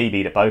shoes.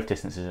 PB'd at both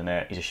distances in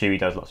it. It's a shoe he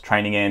does lots of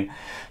training in.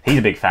 He's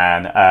a big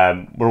fan.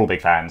 We're all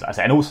big fans.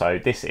 And also,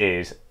 this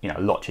is, you know,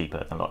 a lot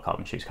cheaper than a lot of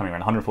carbon shoes, coming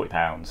around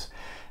 £140.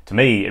 To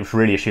me, it's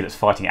really a shoe that's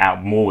fighting it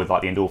out more with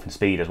like the Endorphin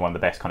Speed as one of the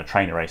best kind of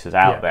trainer racers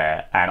out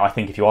there. And I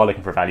think if you are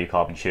looking for a value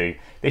carbon shoe,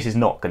 this is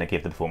not going to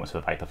give the performance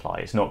of a Vaporfly.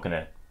 It's not going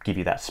to give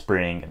you that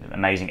spring and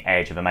amazing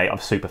edge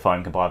of super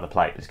foam combined with the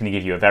plate. It's going to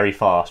give you a very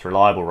fast,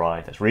 reliable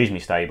ride that's reasonably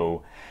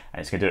stable, and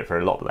it's going to do it for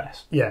a lot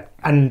less. Yeah,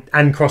 and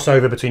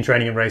crossover between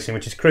training and racing,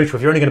 which is crucial.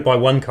 If you're only going to buy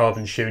one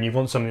carbon shoe and you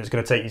want something that's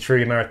going to take you through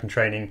your marathon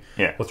training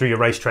or through your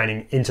race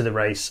training into the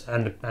race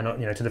and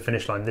you know, to the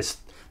finish line, this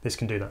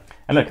can do that.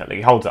 And look,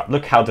 it holds up.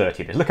 Look how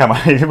dirty it is. Look how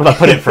much people I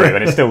put it through,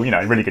 and it's still, you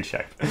know, in really good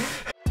shape.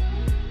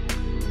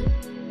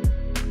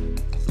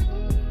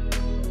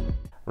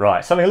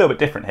 Right, something a little bit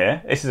different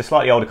here. This is a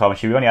slightly older carbon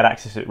shoe. We only had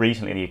access to it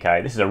recently in the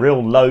UK. This is a real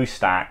low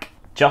stack,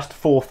 just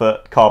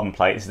 4-foot carbon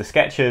plate. This is the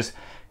Skechers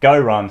Go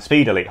Run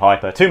Speed Elite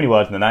Hyper. Too many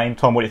words in the name.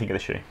 Tom, what do you think of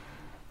this shoe?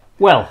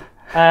 Well,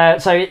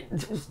 as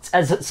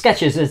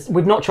Skechers,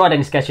 we've not tried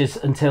any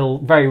Skechers until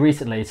very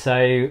recently,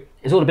 so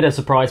it's all a bit of a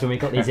surprise when we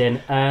got these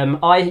in.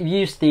 I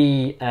used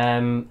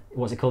the,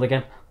 what's it called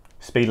again?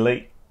 Speed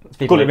Elite.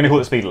 We're going to call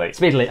it Speed Elite.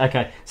 Speed Elite,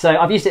 okay. So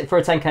I've used it for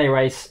a 10k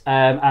race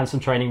and some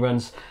training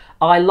runs.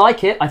 I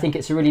like it. I think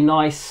it's a really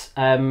nice,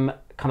 kind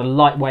of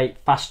lightweight,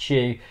 fast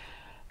shoe.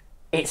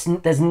 As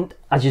you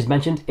just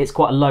mentioned, it's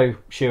quite a low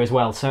shoe as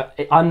well. So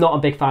I'm not a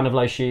big fan of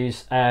low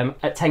shoes.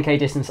 At 10k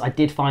distance, I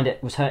did find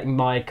it was hurting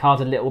my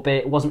calves a little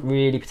bit. It wasn't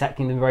really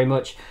protecting them very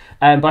much.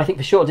 But I think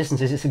for short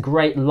distances, it's a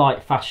great,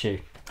 light, fast shoe.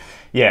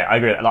 Yeah, I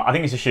agree. I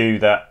think it's a shoe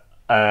that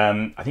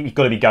I think you've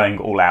got to be going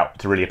all out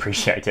to really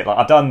appreciate it. Like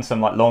I've done some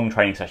like long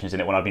training sessions in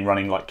it when I've been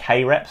running like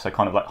K reps, so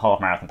kind of like half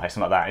marathon pace,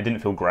 something like that. It didn't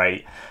feel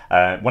great.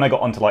 When I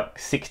got onto like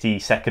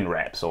 60-second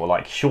reps or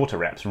like shorter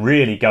reps,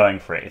 really going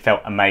for it, it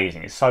felt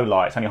amazing. It's so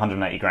light. It's only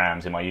 180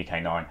 grams in my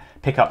UK9.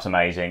 Pickup's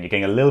amazing. You're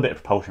getting a little bit of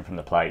propulsion from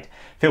the plate.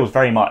 Feels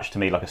very much to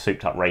me like a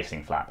souped up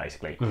racing flat,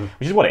 basically,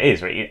 which is what it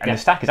is, really. And the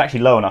stack is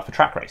actually low enough for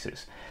track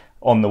races.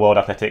 On the World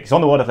Athletics, it's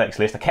on the World Athletics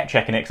list. I kept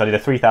checking it because I did a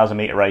 3,000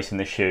 meter race in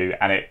this shoe,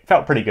 and it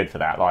felt pretty good for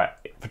that.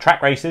 Like for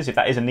track races, if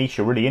that is a niche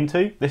you're really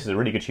into, this is a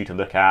really good shoe to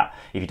look at.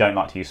 If you don't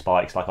like to use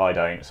spikes like I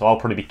don't, so I'll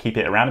probably keep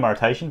it around in my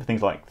rotation for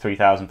things like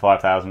 3,000,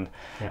 5,000.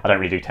 I don't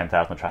really do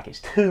 10,000 on track.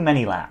 It's too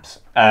many laps.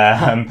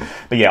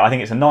 But yeah, I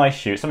think it's a nice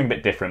shoe. It's something a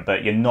bit different,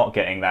 but you're not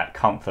getting that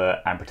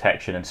comfort and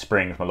protection and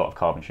spring from a lot of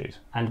carbon shoes.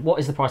 And what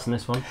is the price on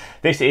this one?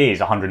 This is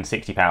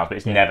 £160, but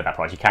it's never that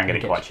price. You can get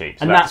it quite cheap.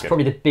 So and that's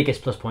probably the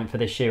biggest plus point for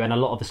this shoe, and a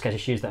lot of the Skechers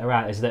shoes that are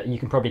out, is that you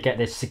can probably get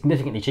this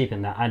significantly cheaper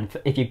than that. And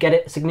if you get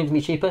it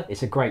significantly cheaper,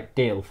 it's a great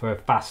deal for a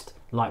fast,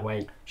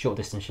 lightweight, short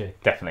distance shoe.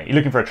 Definitely. You're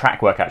looking for a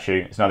track workout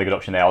shoe, it's another good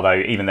option there, although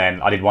even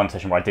then I did one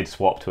session where I did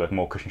swap to a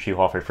more cushion shoe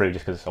halfway through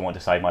just because I wanted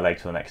to save my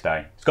legs for the next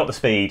day. It's got the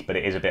speed, but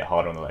it is a bit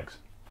harder on the legs.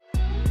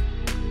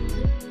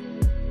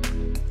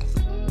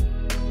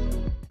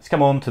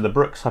 Come on to the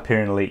Brooks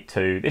Hyperion Elite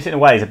 2. This in a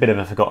way is a bit of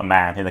a forgotten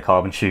man in the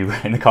carbon shoe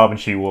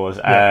wars.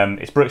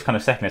 It's Brooks' kind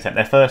of second attempt.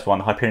 Their first one,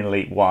 the Hyperion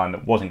Elite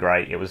 1, wasn't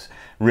great. It was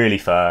really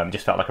firm,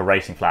 just felt like a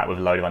racing flat with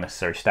a load of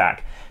unnecessary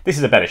stack. This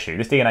is a better shoe.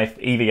 This DNA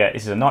EVA,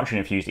 this is a nitrogen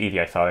infused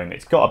EVA foam.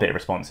 It's got a bit of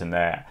response in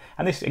there,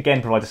 and this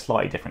again provides a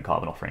slightly different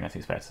carbon offering, I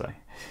think it's fair to say.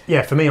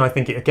 Yeah, for me, I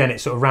think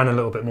it sort of ran a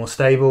little bit more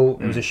stable.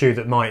 It was a shoe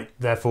that might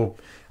therefore,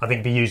 I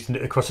think, be used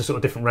across a sort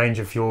of different range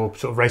of your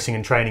sort of racing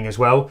and training as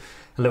well.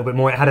 A little bit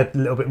more. It had a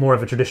little bit more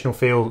of a traditional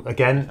feel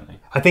again. Definitely.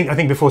 I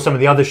think before some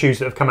of the other shoes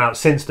that have come out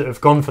since that have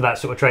gone for that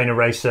sort of trainer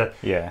racer,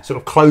 sort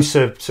of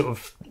closer sort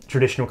of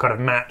traditional kind of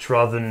match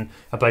rather than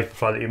a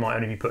Vaporfly that you might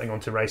only be putting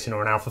onto racing,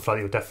 or an Alpha Fly that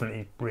you're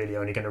definitely really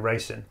only going to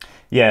race in.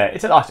 Yeah,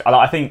 it's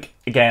I think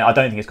again, I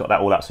don't think it's got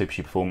that all out super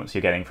shoe performance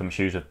you're getting from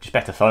shoes with just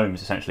better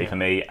foams essentially for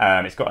me.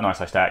 It's got a nice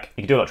high stack.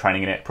 You can do a lot of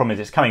training in it. Problem is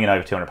it's coming in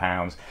over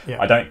 £200.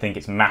 I don't think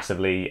it's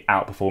massively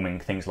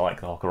outperforming things like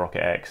the Hoka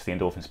Rocket X, the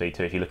Endorphin Speed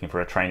 2 if you're looking for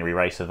a trainery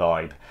racer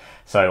vibe.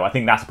 So I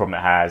think that's the problem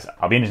it has.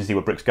 I'll be interested to see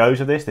where Brooks goes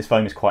with this. This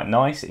foam is quite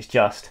nice. It's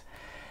just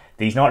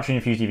these nitrogen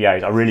infused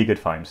EVAs are really good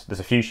foams. There's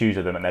a few shoes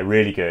with them and they're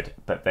really good,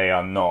 but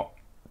they're not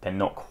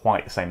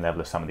quite the same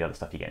level as some of the other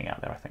stuff you're getting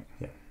out there, I think.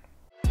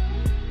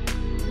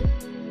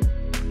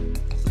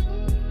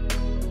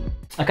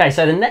 Okay,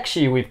 so the next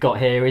shoe we've got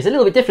here is a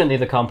little bit different than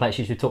the carbon plate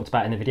shoes we talked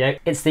about in the video.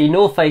 It's the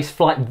North Face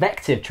Flight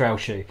Vective trail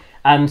shoe.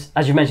 And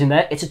as you mentioned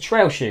there, it's a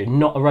trail shoe,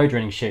 not a road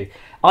running shoe.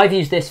 I've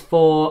used this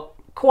for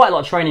quite a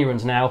lot of training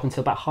runs now, up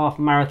until about half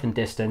marathon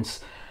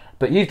distance.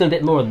 But you've done a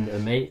bit more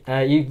than me.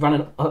 You've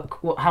run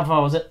how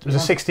far was it? It was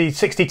a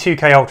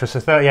 62k ultra, so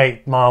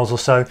 38 miles or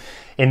so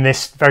in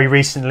this very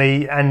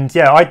recently. And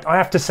yeah, I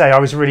have to say I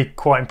was really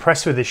quite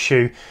impressed with this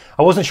shoe.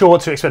 I wasn't sure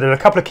what to expect. There were a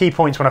couple of key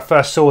points when I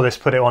first saw this,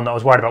 put it on, that I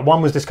was worried about.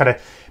 One was this kind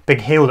of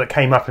big heel that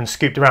came up and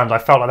scooped around. I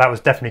felt like that was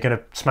definitely going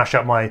to smash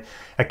up my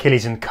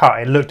Achilles and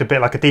cut. It looked a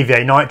bit like a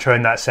DV8 Nitro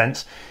in that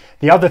sense.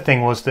 The other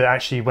thing was that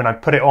actually when I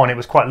put it on, it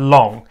was quite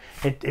long.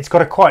 It's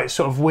got a quite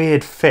sort of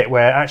weird fit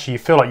where actually you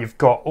feel like you've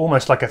got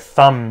almost like a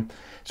thumb's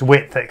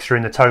width extra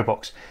in the toe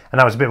box. And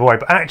that was a bit of a worry.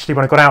 But actually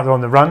when I got out there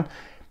on the run,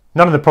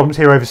 none of the problems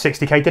here over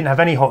 60k, didn't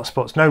have any hot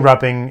spots, no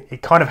rubbing.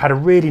 It kind of had a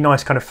really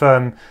nice kind of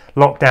firm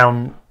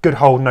lockdown, good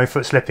hold, no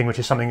foot slipping, which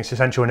is something that's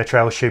essential in a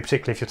trail shoe,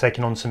 particularly if you're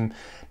taking on some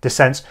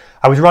descents.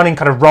 I was running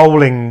kind of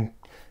rolling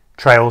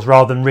trails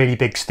rather than really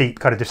big steep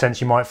kind of descents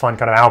you might find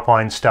kind of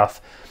alpine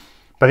stuff.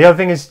 But the other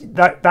thing is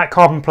that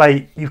carbon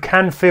plate, you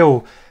can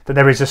feel that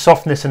there is a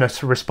softness and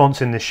a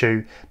response in this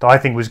shoe that I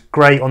think was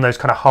great on those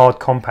kind of hard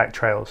compact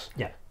trails.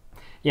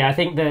 Yeah, I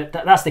think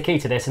that's the key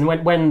to this. And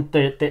when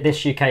this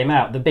shoe came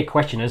out, the big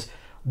question is,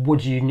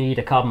 would you need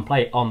a carbon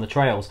plate on the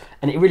trails?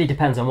 And it really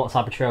depends on what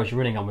type of trails you're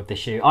running on with this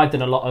shoe. I've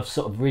done a lot of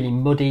sort of really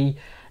muddy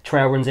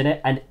trail runs in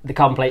it, and the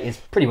carbon plate is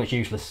pretty much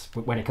useless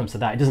when it comes to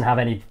that. It doesn't have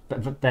any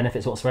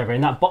benefits whatsoever.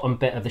 In that bottom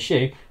bit of the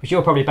shoe, which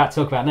you're probably about to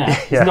talk about now,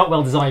 it's not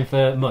well designed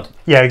for mud.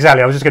 Yeah,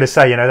 exactly. I was just going to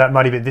say, you know, that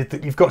muddy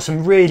bit, you've got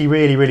some really,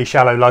 really, really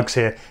shallow lugs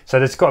here. So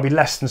there's got to be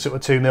less than sort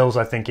of 2 mils,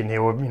 I think, in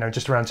here, or, you know,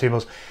 just around 2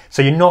 mils.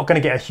 So you're not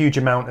going to get a huge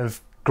amount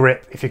of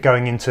grip if you're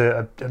going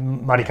into a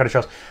muddy kind of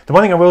trails. The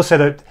one thing I will say,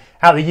 that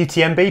out the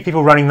UTMB,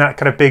 people running that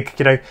kind of big,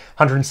 you know,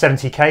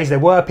 170Ks, there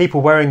were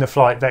people wearing the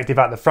Flight Vective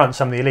at the front,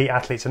 some of the elite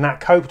athletes, and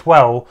that coped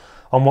well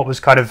on what was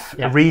kind of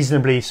a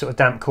reasonably sort of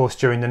damp course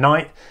during the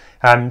night.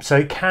 So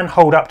it can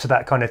hold up to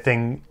that kind of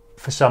thing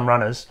for some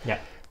runners.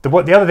 The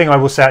other thing I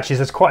will say actually is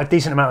there's quite a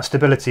decent amount of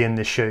stability in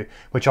this shoe,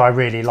 which I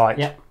really like.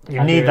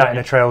 You need that in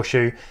a trail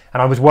shoe,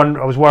 and I was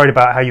worried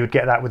about how you would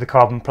get that with the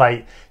carbon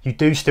plate. You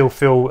do still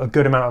feel a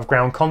good amount of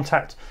ground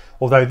contact,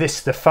 although the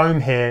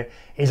foam here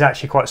is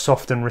actually quite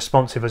soft and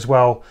responsive as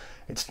well.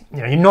 It's, you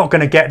know, you're not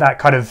going to get that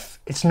kind of,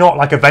 it's not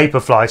like a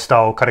Vaporfly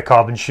style kind of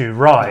carbon shoe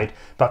ride,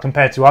 but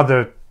compared to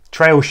other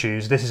trail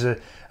shoes, this is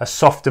a a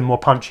softer, more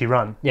punchy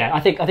run. Yeah, I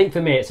think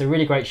for me it's a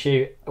really great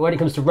shoe. When it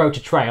comes to road to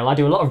trail, I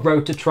do a lot of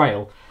road to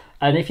trail,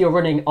 and if you're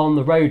running on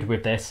the road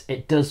with this,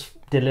 it does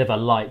deliver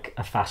like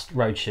a fast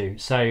road shoe.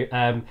 So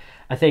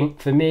I think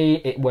for me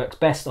it works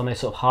best on those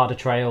sort of harder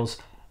trails,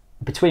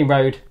 between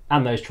road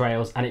and those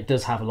trails, and it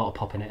does have a lot of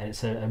pop in it, and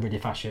it's a really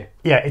fast shoe.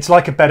 Yeah, it's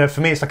like a better,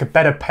 for me it's like a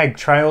better peg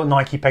trail,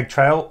 Nike peg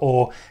trail,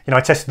 or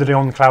I tested the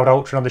On Cloud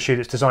Ultra, another shoe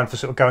that's designed for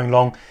sort of going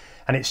long,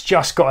 and it's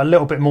just got a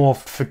little bit more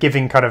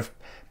forgiving kind of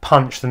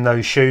punch than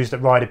those shoes that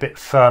ride a bit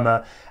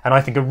firmer. And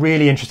I think a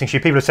really interesting shoe,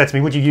 people have said to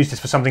me, would you use this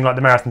for something like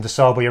the Marathon des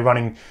Sables where you're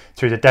running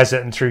through the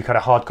desert and through kind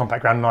of hard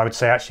compact ground? And I would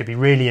say actually it'd be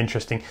really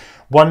interesting.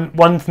 One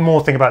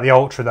more thing about the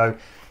Ultra though,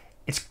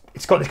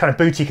 it's got this kind of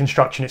booty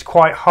construction. It's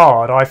quite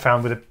hard, I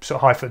found, with a sort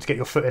of high foot to get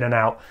your foot in and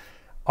out.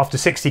 After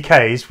 60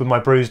 Ks with my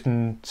bruised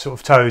and sort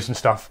of toes and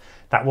stuff,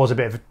 that was a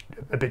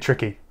bit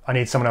tricky. I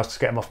need someone else to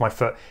get them off my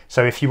foot.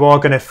 So if you are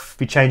going to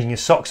be changing your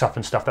socks up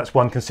and stuff, that's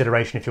one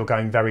consideration if you're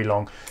going very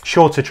long.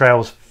 Shorter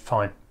trails,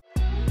 fine.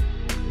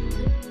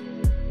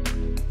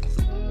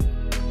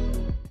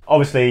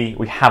 Obviously,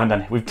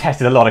 we've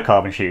tested a lot of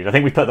carbon shoes. I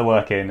think we've put the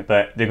work in, but there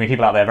are going to be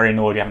people out there very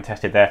annoyed we haven't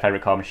tested their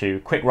favourite carbon shoe.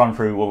 Quick run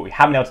through what we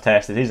haven't been able to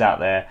test that is out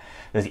there.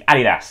 There's the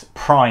Adidas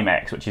Prime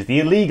X, which is the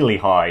illegally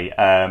high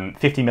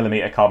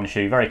 50mm carbon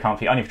shoe, very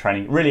comfy, only for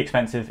training, really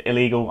expensive,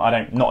 illegal.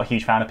 Not a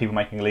huge fan of people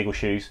making illegal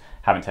shoes,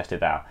 haven't tested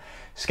that.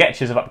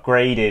 Skechers have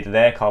upgraded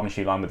their carbon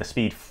shoe line with the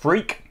Speed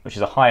Freak, which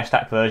is a higher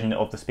stack version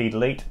of the Speed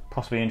Elite,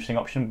 possibly an interesting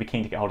option, be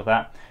keen to get hold of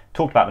that.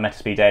 Talked about the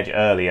Metaspeed Edge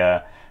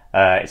earlier.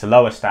 It's a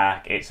lower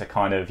stack, it's a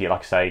kind of,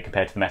 like I say,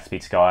 compared to the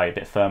Metaspeed Sky, a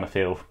bit firmer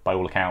feel by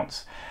all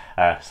accounts,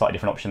 slightly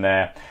different option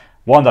there.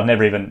 Ones I've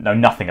never even known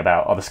nothing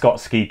about are the Scott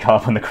Ski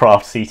Carbon, the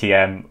Craft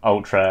CTM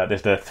Ultra.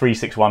 There's the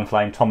 361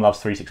 Flame. Tom loves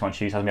 361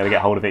 shoes, hasn't been able to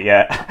get hold of it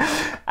yet.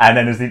 And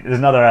then there's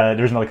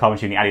another carbon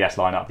shoe in the Adidas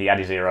lineup, the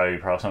Adizero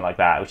Pro or something like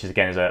that, which is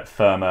again a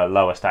firmer,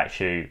 lower stack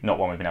shoe. Not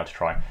one we've been able to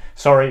try.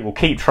 Sorry, we'll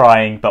keep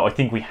trying, but I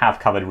think we have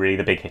covered really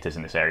the big hitters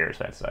in this area, it's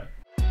fair to say.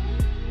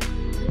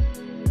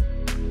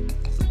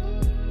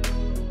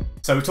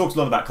 So we've talked a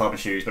lot about carbon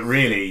shoes, but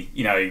really,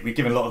 we've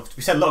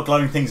said a lot of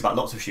glowing things about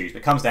lots of shoes, but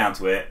it comes down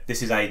to it.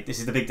 This is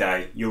the big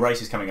day. Your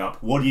race is coming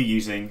up. What are you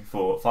using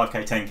for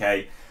 5K,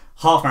 10K,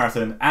 half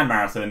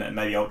marathon and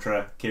maybe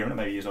ultra? Kieran,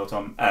 maybe you as well,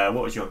 Tom.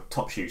 What was your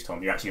top shoes,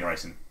 Tom? You're actually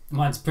racing.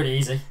 Mine's pretty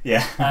easy.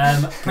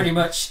 Yeah. Pretty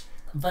much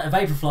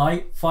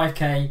Vaporfly,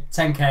 5K,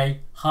 10K,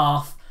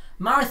 half.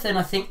 Marathon,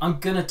 I think I'm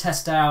going to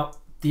test out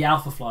the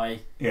Alphafly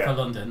for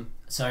London.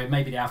 So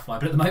maybe the Alphafly,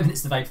 but at the moment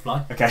it's the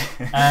Vaporfly. Okay.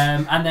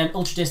 And then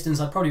ultra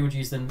distance, I probably would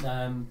use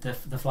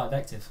the Flight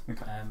Vective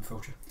for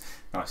ultra.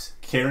 Nice.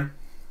 Kieran?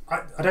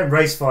 I don't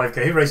race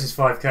 5K. Who races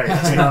 5K?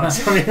 That's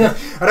nuts. I mean,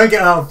 I don't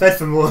get out of bed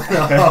for more than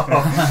a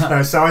half.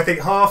 No, so I think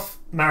half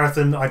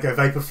marathon, I'd go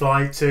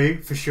Vaporfly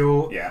 2 for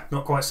sure. Yeah.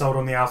 Not quite sold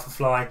on the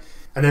Alphafly.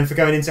 And then for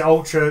going into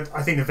ultra,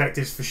 I think the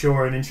Vective's for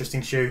sure an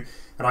interesting shoe,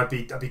 and I'd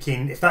be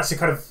keen if that's a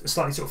kind of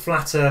slightly sort of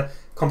flatter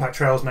compact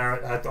trails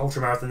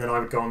ultra marathon. Then I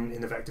would go on in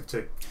the Vective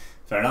 2.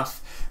 Fair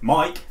enough.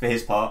 Mike, for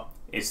his part,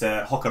 it's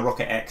the Hoka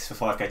Rocket X for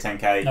 5K,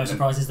 10K. No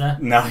surprises there.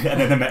 No, and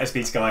then the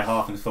Metaspeed Sky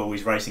half and full.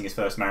 He's racing his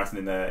first marathon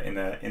in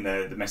the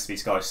Metaspeed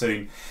Sky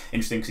soon.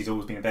 Interesting because he's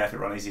always been a barefoot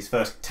runner. It's his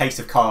first taste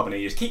of carbon.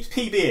 He just keeps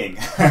PBing.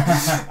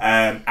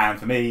 And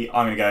for me,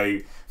 I'm going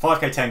to go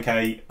 5K,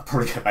 10K. I'll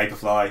probably go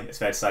Vaporfly. It's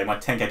fair to say my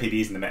 10K PB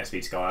is in the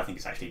Metaspeed Sky. I think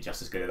it's actually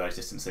just as good at those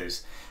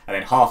distances. And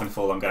then half and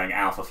full, I'm going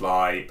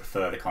Alphafly.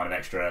 Prefer the kind of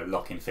extra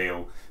lock-in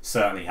feel.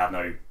 Certainly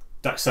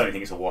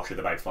think it's a wash with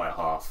the Vaporfly at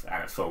half, and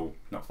at full,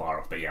 not far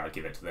off, but yeah, I'd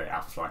give it to the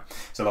Alphafly.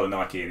 It's a lot of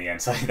Nike in the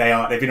end, so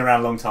they've been around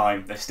a long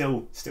time. They're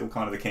still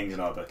kind of the kings in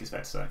our book, it's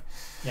fair to say.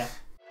 Yeah.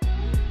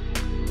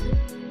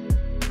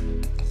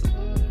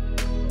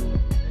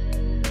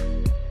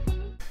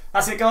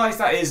 That's it, guys.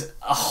 That is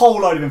a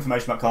whole load of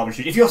information about carbon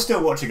shoes. If you're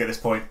still watching at this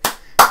point,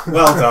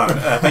 well done.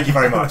 Thank you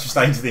very much for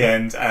staying to the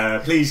end.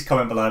 Please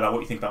comment below about what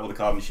you think about all the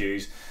carbon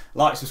shoes.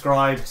 Like,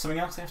 subscribe. Something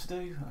else they have to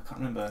do? I can't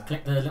remember.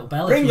 Click the little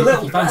bell. Ring the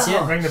little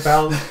bell. Ring the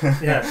bell.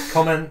 Yeah.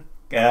 Comment.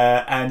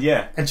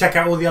 And check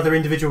out all the other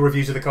individual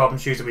reviews of the carbon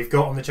shoes that we've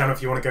got on the channel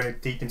if you want to go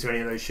deep into any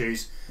of those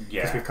shoes.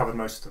 Yeah. Because we've covered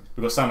most of them.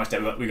 We've got so much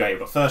depth. We've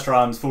got first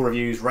runs, full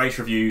reviews, race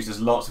reviews. There's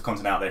lots of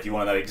content out there if you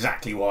want to know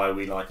exactly why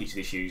we like each of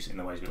these shoes in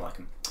the ways we like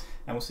them.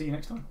 And we'll see you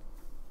next time.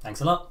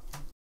 Thanks a lot.